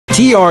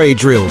TRA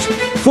drills,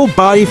 full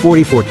body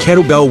 44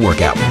 kettlebell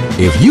workout.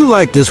 If you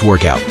like this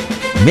workout,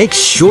 make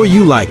sure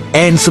you like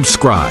and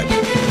subscribe.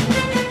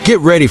 Get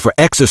ready for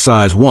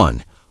exercise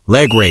 1,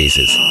 leg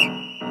raises.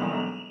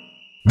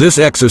 This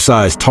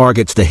exercise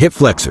targets the hip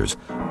flexors,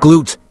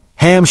 glutes,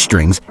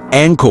 hamstrings,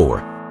 and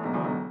core.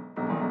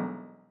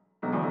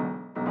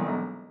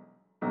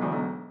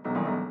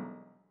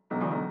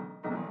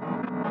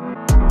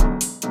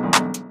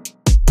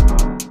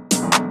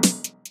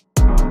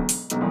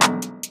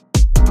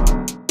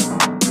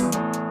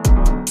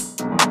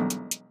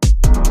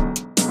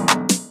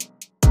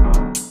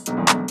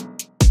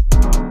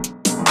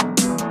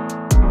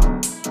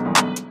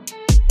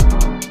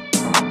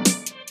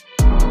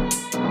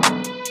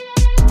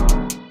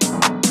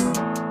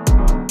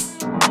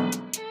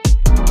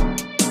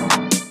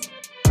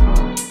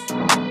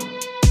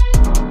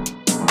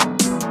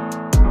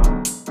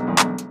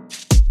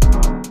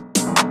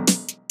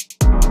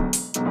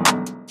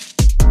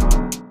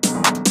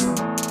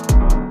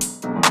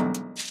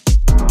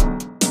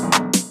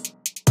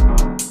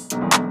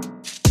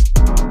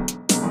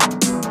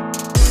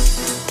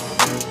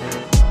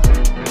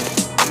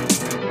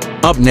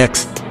 Up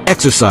next,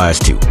 exercise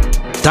 2,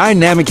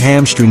 dynamic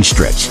hamstring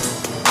stretch.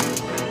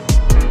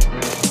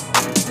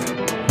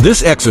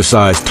 This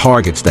exercise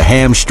targets the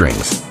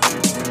hamstrings.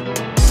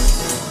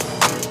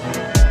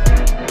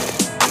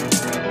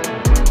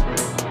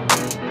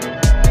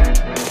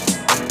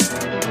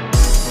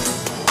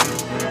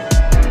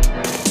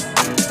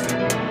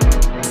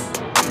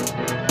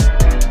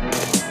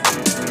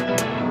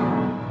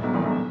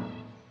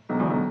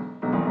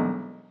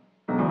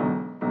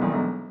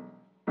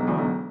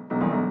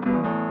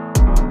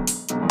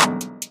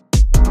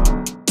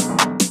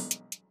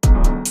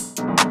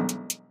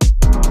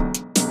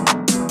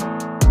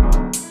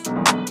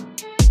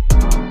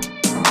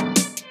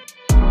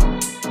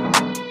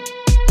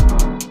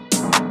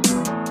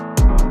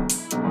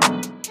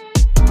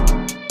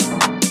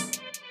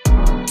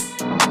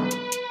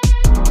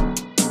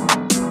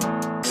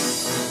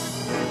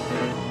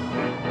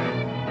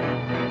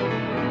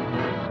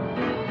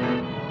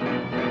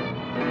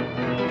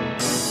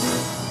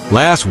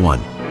 Last one,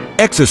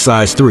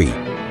 exercise 3,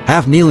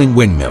 half kneeling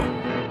windmill.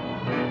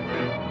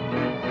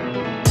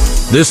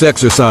 This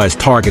exercise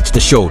targets the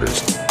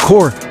shoulders,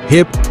 core,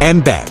 hip,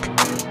 and back.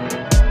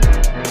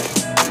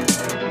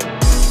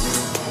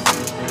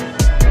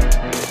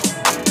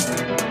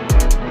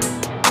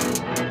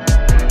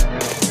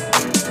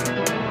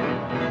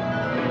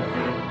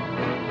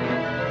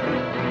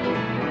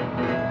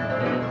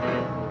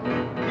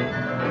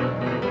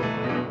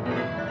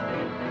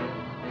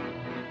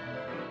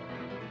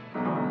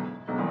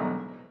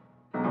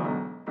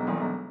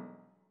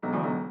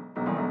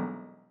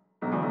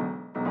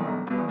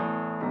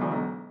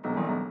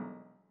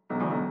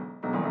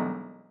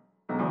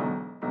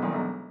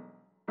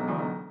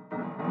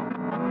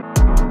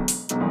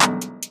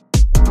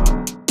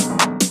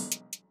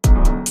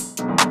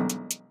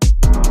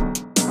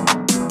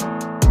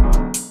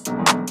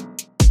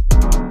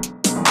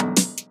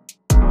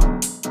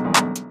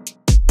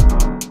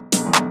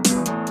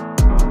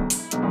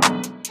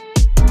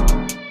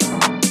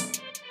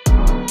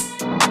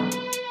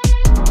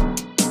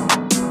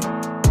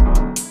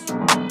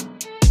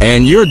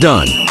 And you're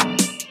done.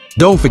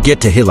 Don't forget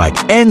to hit like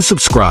and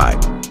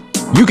subscribe.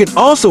 You can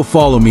also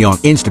follow me on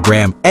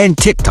Instagram and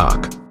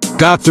TikTok.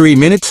 Got 3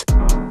 minutes?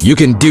 You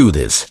can do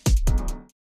this.